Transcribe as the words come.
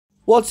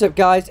What's up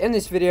guys, in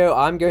this video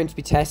I'm going to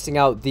be testing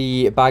out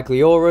the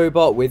Bagliore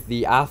robot with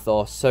the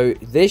Athos. So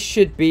this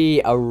should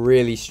be a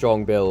really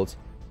strong build.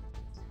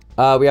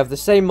 We have the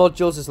same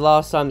modules as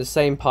last time, the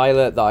same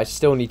pilot that I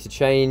still need to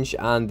change,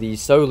 and the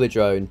solar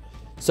drone.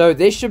 So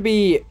this should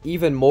be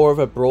even more of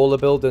a brawler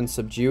build than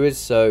subduers,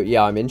 so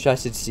yeah, I'm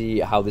interested to see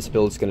how this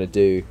build's going to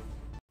do.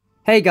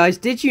 Hey guys,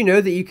 did you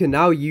know that you can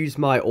now use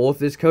my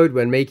author's code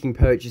when making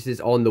purchases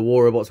on the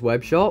War Robots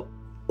web shop?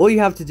 All you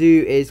have to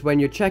do is, when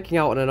you're checking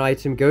out on an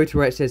item, go to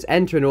where it says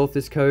enter an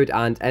author's code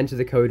and enter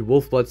the code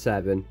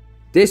Wolfblood7.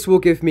 This will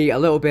give me a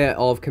little bit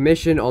of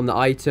commission on the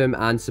item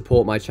and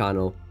support my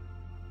channel.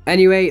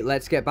 Anyway,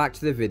 let's get back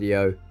to the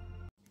video.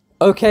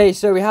 Okay,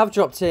 so we have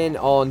dropped in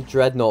on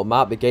Dreadnought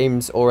map. The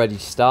game's already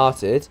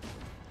started.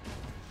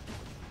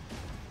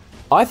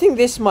 I think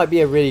this might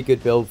be a really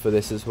good build for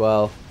this as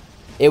well.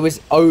 It was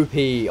OP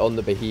on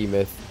the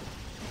Behemoth.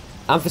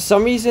 And for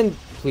some reason...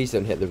 Please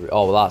don't hit the...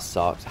 Oh, well, that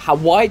sucks.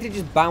 Why did it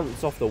just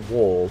bounce off the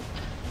wall?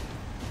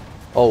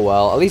 Oh,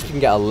 well. At least we can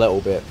get a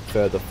little bit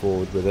further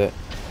forward with it.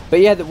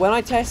 But yeah, when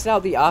I tested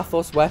out the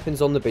Athos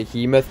weapons on the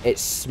Behemoth, it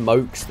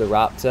smokes the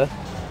Raptor.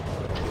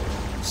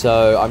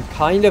 So I'm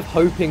kind of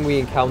hoping we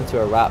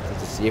encounter a Raptor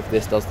to see if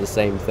this does the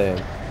same thing.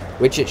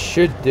 Which it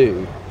should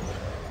do.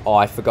 Oh,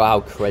 I forgot how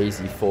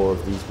crazy 4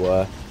 of these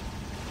were.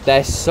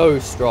 They're so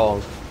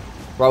strong.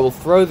 Right, we'll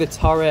throw the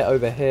turret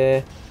over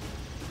here.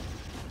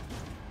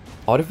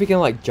 What if we can,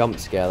 like, jump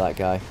scare that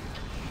guy?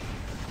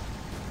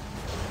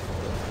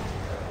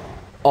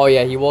 Oh,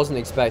 yeah, he wasn't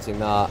expecting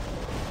that.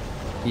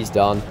 He's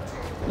done.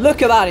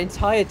 Look at that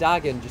entire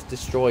Dagon just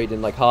destroyed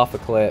in, like, half a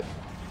clip.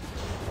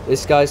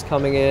 This guy's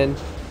coming in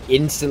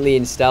instantly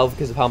in stealth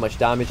because of how much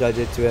damage I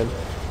did to him.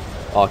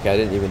 Okay, I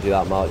didn't even do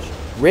that much.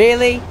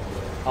 Really?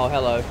 Oh,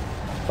 hello.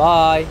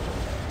 Bye.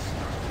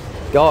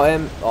 Got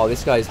him. Oh,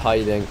 this guy's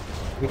hiding.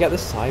 Can we get the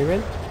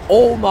siren?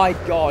 Oh, my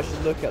gosh,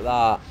 look at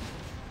that.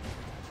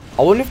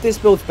 I wonder if this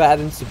build's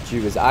better than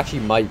subduers. It actually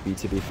might be,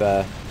 to be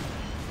fair.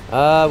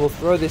 We'll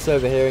throw this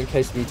over here in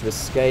case we need to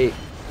escape.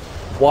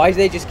 Why do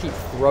they just keep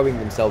throwing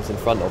themselves in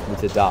front of me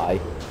to die?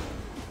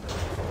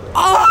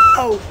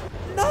 Oh!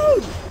 No!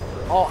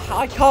 Oh,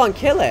 I can't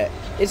kill it.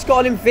 It's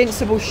got an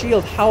invincible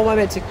shield. How am I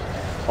meant to...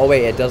 Oh,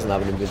 wait, it doesn't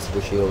have an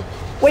invincible shield.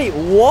 Wait,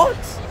 what?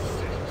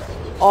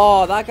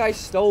 Oh, that guy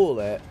stole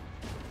it.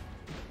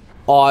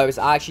 Oh, I was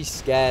actually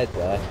scared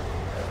there.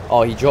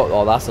 Oh, he dropped...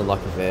 Oh, that's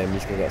unlucky for him.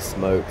 He's going to get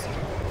smoked.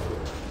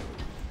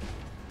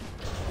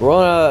 We're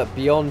on a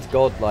Beyond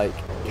Godlike.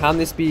 Can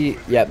this be...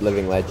 Yep,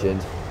 Living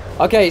Legend.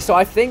 Okay, so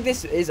I think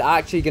this is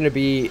actually going to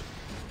be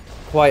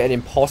quite an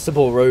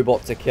impossible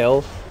robot to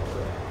kill.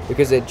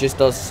 Because it just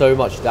does so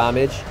much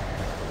damage.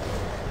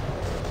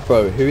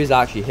 Bro, who is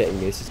actually hitting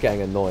me? This is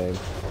getting annoying.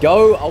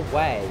 Go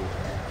away.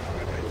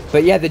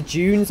 But yeah, the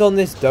dunes on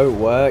this don't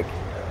work.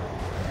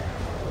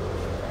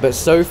 But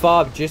so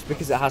far, just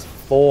because it has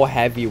 4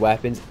 heavy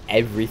weapons,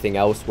 everything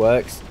else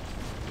works.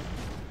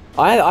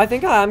 I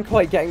think I am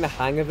quite getting the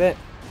hang of it.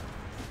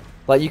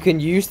 Like, you can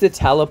use the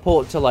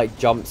teleport to, like,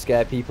 jump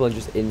scare people and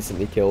just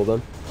instantly kill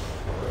them.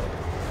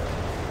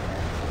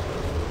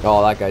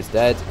 Oh, that guy's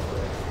dead.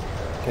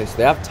 Okay, so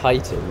they have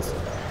Titans.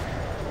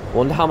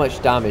 Wonder how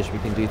much damage we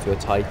can do to a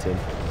Titan.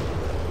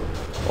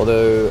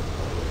 Although,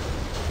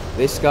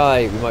 this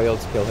guy, we might be able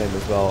to kill him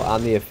as well.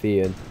 And the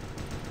Aphian.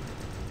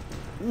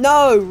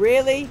 No,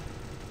 really?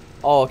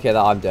 Oh, okay,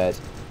 I'm dead.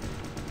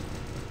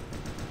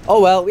 Oh,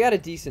 well, we had a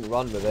decent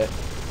run with it.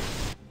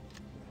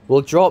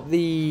 We'll drop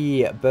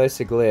the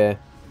Bagliore.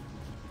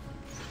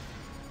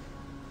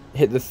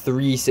 Hit the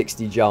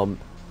 360 jump.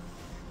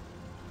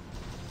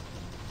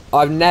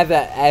 I've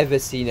never, ever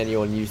seen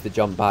anyone use the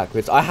jump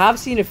backwards. I have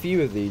seen a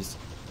few of these.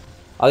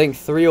 I think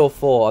 3 or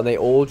 4, and they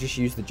all just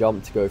use the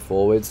jump to go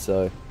forwards,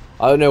 so...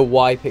 I don't know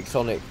why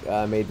Pixonic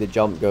made the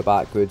jump go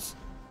backwards.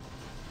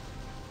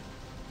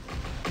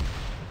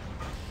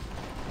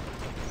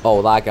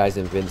 Oh, that guy's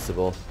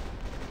invincible.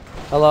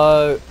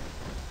 Hello.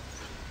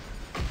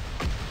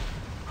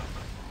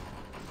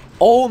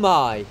 Oh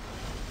my!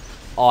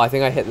 Oh, I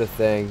think I hit the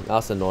thing.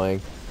 That's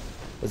annoying.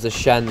 There's a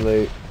Shen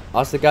loot.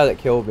 That's the guy that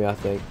killed me, I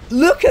think.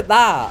 Look at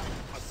that!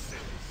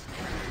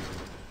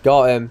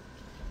 Got him.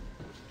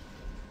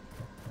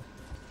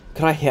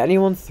 Can I hit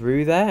anyone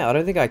through there? I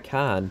don't think I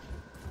can.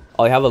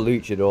 Oh, I have a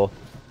luchador.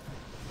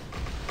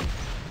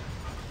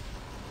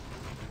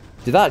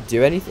 Did that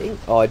do anything?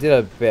 Oh, I did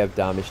a bit of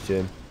damage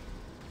to him.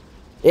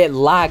 It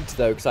lagged,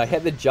 though, because I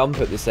hit the jump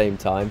at the same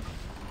time.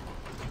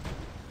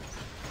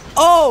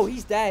 Oh,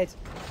 he's dead.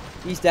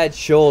 He's dead,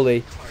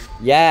 surely.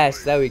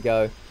 Yes, there we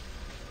go.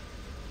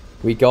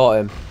 We got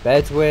him.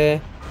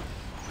 Bedware.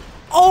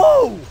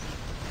 Oh!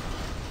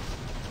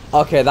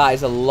 Okay, that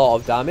is a lot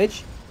of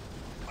damage.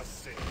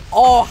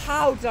 Oh,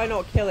 how did I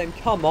not kill him?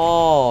 Come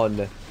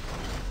on.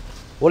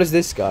 What does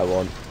this guy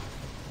want?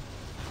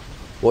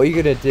 What are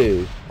you going to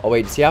do? Oh,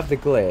 wait, does he have the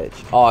glitch?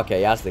 Oh, okay,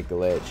 he has the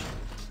glitch.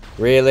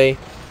 Really?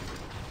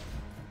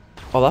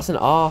 Oh, that's an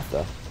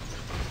Arthur.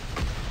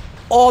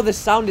 Oh, the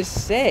sound is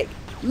sick.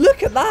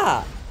 Look at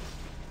that.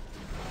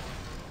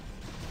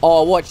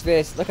 Oh, watch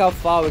this. Look how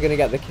far we're going to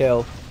get the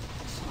kill.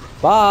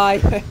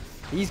 Bye.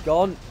 He's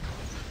gone.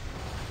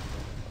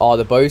 Oh,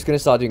 the bow's going to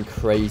start doing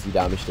crazy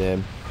damage to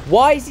him.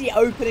 Why is he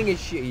opening his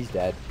shield? He's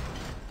dead.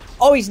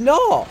 Oh, he's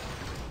not.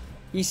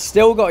 He's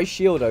still got his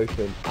shield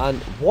open.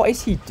 And what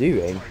is he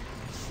doing?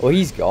 Oh,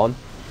 he's gone.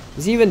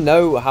 Does he even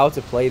know how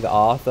to play the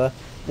Arthur?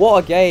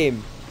 What a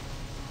game.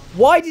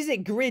 Why does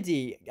it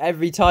griddy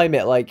every time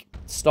it, like,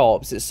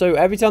 stops? It's so,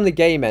 every time the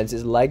game ends,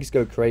 his legs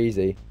go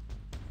crazy.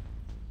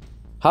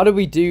 How did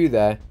we do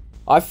there?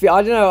 I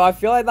don't know, I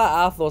feel like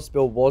that Athos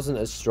build wasn't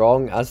as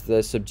strong as the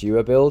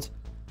Subduer build.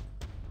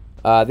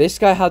 This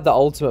guy had the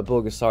ultimate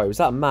Bulgasari. Was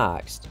that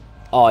maxed?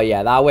 Oh,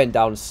 yeah, that went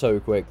down so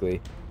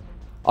quickly.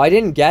 I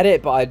didn't get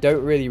it, but I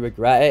don't really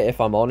regret it, if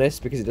I'm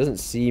honest, because it doesn't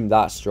seem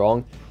that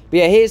strong. But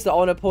yeah, here's the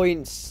honor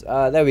points.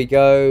 There we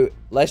go.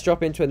 Let's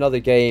drop into another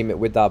game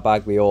with that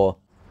Bagliore.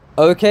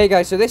 Okay,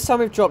 guys, so this time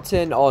we've dropped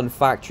in on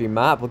factory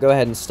map. We'll go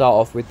ahead and start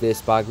off with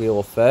this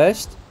Bagliore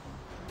first.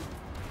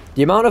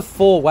 The amount of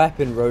 4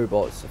 weapon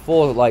robots,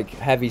 4, like,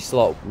 heavy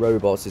slot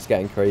robots is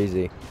getting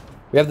crazy.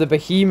 We have the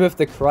Behemoth,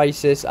 the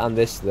Crisis, and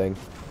this thing.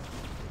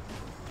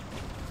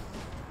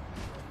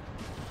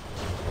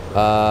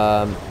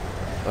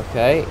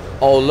 Okay.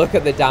 Oh, look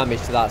at the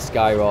damage to that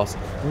Skyros.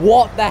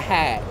 What the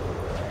heck?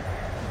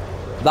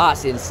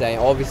 That's insane.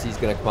 Obviously, he's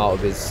going to come out of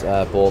his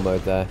ball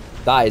mode there.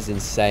 That is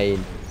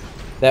insane.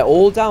 They're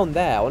all down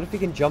there. I wonder if we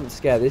can jump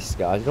scare this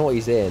guy. I don't know what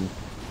he's in.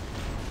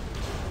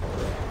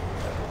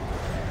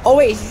 Oh,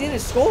 wait. He's in a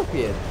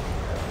Scorpion.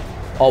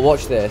 Oh,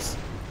 watch this.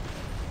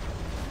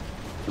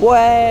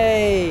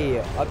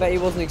 Way! I bet he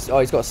wasn't... Oh,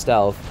 he's got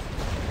stealth.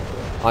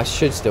 I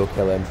should still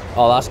kill him.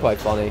 Oh, that's quite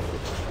funny.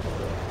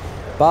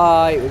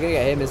 Bye. We're going to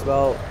get him as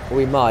well.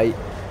 We might.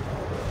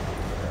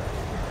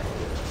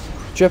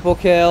 Triple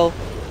kill.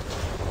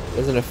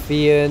 There's an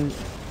Aphian.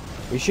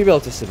 We should be able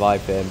to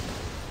survive him.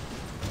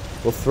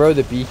 We'll throw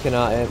the beacon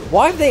at him.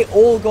 Why have they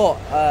all got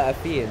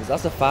Aphians?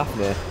 That's a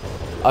Fafnir.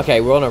 Okay,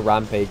 we're on a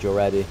rampage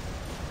already.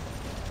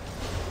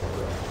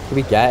 Can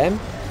we get him?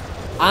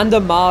 And a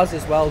Mars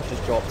as well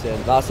just dropped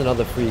in. That's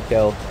another free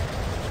kill.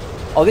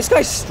 Oh, this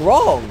guy's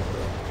strong.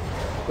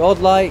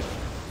 Godlike.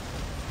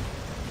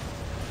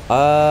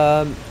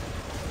 I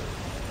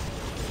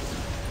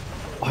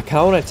kind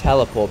of want to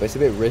teleport, but it's a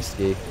bit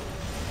risky.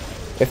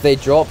 If they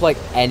drop, like,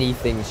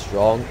 anything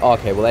strong... Oh,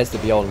 okay, well, there's the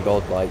Beyond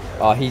Godlike.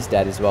 Oh, he's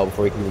dead as well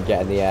before he can even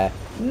get in the air.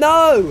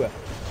 No!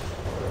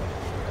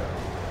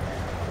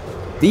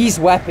 These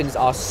weapons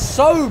are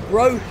so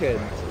broken.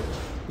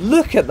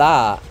 Look at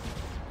that.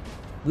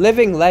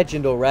 Living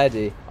legend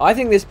already. I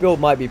think this build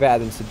might be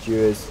better than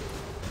Subduers.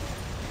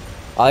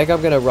 I think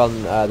I'm going to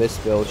run this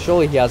build.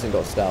 Surely he hasn't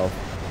got stealth.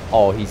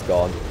 Oh, he's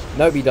gone.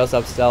 Nope, he does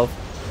have stealth.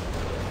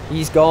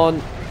 He's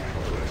gone.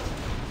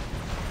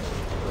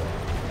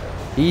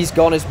 He's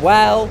gone as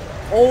well.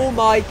 Oh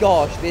my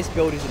gosh, this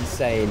build is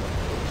insane.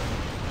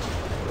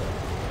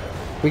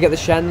 We get the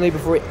Shenley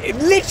before he...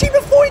 Literally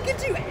before he can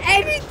do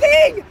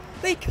anything!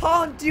 They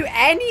can't do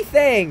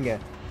anything!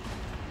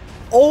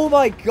 Oh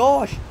my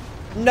gosh.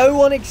 No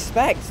one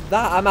expects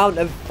that amount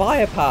of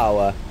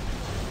firepower.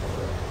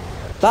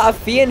 That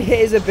Aphian hit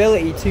his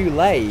ability too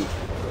late.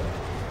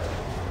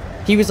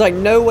 He was like,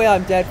 no way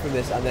I'm dead from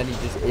this, and then he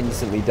just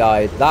instantly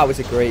died. That was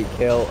a great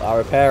kill. Our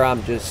repair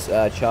amp just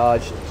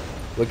charged.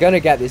 We're going to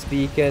get this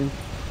beacon.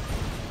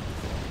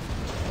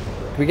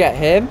 Can we get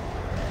him?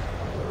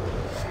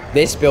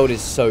 This build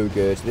is so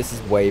good. This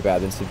is way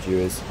better than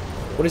Subduers.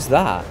 What is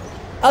that?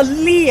 A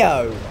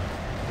Leo!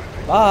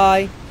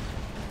 Bye.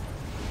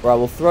 Right,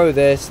 we'll throw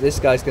this. This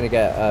guy's going to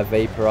get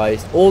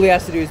vaporized. All he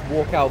has to do is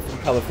walk out from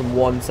cover from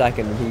 1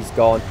 second and he's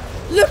gone.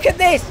 Look at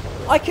this!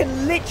 I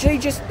can literally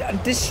just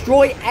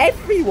destroy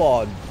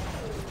everyone.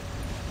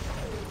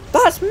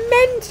 That's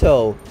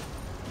mental.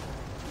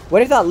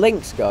 Where did that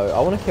Lynx go? I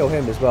want to kill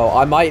him as well.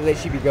 I might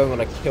literally be going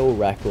on a kill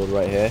record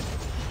right here.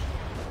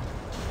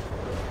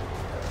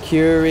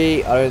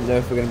 Curie. I don't know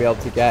if we're going to be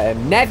able to get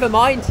him. Never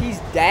mind, he's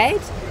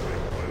dead.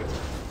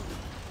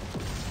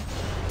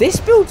 This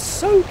build's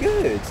so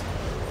good.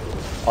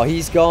 Oh,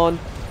 he's gone.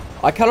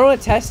 I kind of want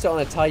to test it on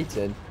a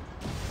Titan.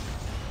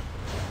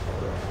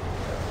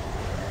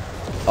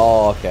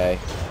 Oh, okay.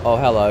 Oh,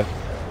 hello.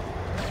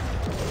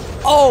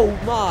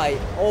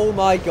 Oh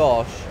my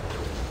gosh.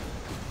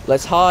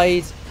 Let's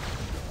hide.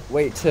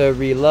 Wait to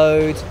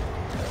reload.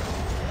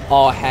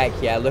 Oh, heck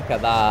yeah. Look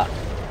at that.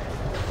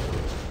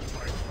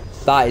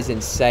 That is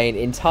insane.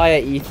 Entire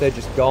ether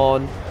just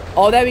gone.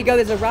 Oh, there we go.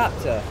 There's a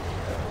raptor.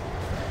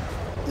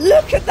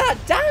 Look at that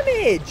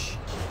damage.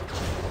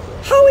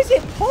 How is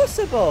it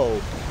possible?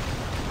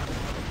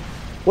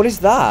 What is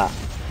that?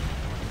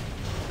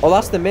 Oh,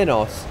 that's the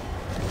Minos.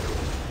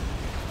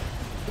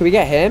 Can we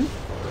get him?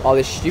 Oh,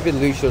 this stupid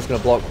Lucio's going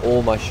to block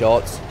all my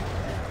shots.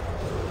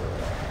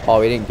 Oh,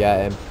 we didn't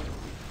get him.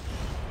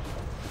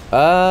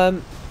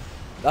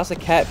 That's a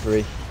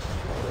Kepri.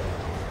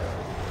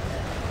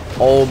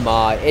 Oh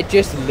my. It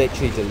just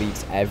literally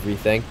deletes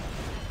everything.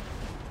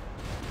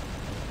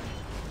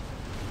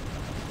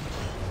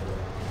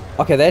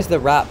 Okay, there's the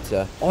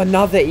Raptor. Oh,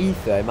 another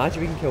Ether.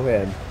 Imagine we can kill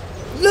him.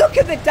 Look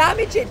at the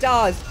damage it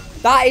does.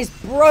 That is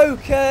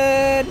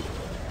broken.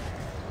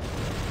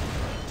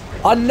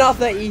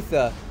 Another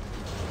ether.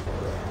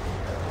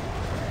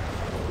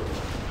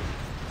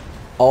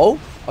 Oh,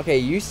 okay,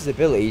 he used his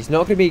ability. He's not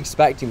going to be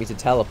expecting me to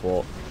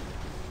teleport.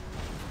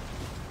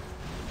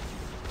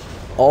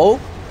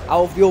 Oh,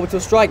 out of the orbital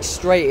strike,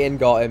 straight in,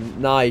 got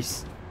him.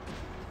 Nice.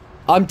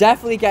 I'm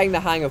definitely getting the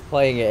hang of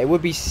playing it. It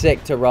would be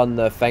sick to run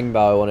the Feng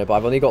Bao on it, but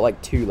I've only got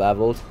like 2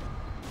 levels.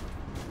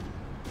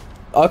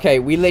 Okay,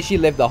 we literally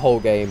lived the whole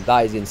game.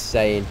 That is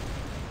insane.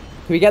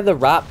 Can we get the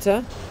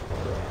raptor?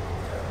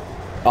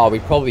 Oh, we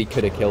probably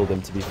could have killed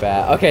him, to be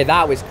fair. Okay,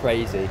 that was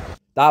crazy.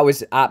 That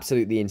was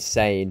absolutely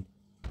insane.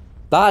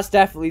 That's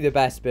definitely the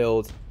best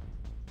build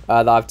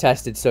that I've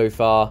tested so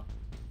far.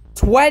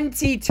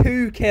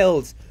 22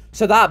 kills.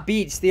 So that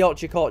beats the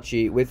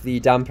OCHOKOCHI with the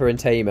Damper and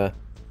Tamer.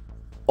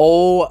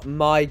 Oh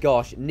my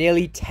gosh.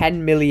 Nearly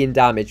 10 million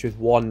damage with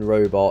one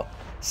robot.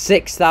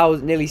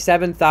 6,000, nearly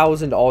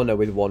 7,000 honor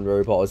with one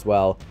robot as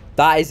well.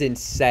 That is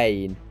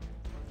insane.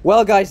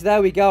 Well, guys,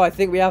 there we go. I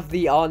think we have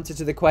the answer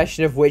to the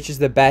question of which is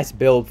the best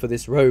build for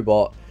this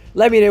robot.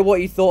 Let me know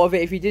what you thought of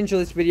it. If you did enjoy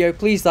this video,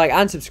 please like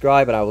and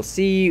subscribe, and I will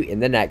see you in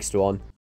the next one.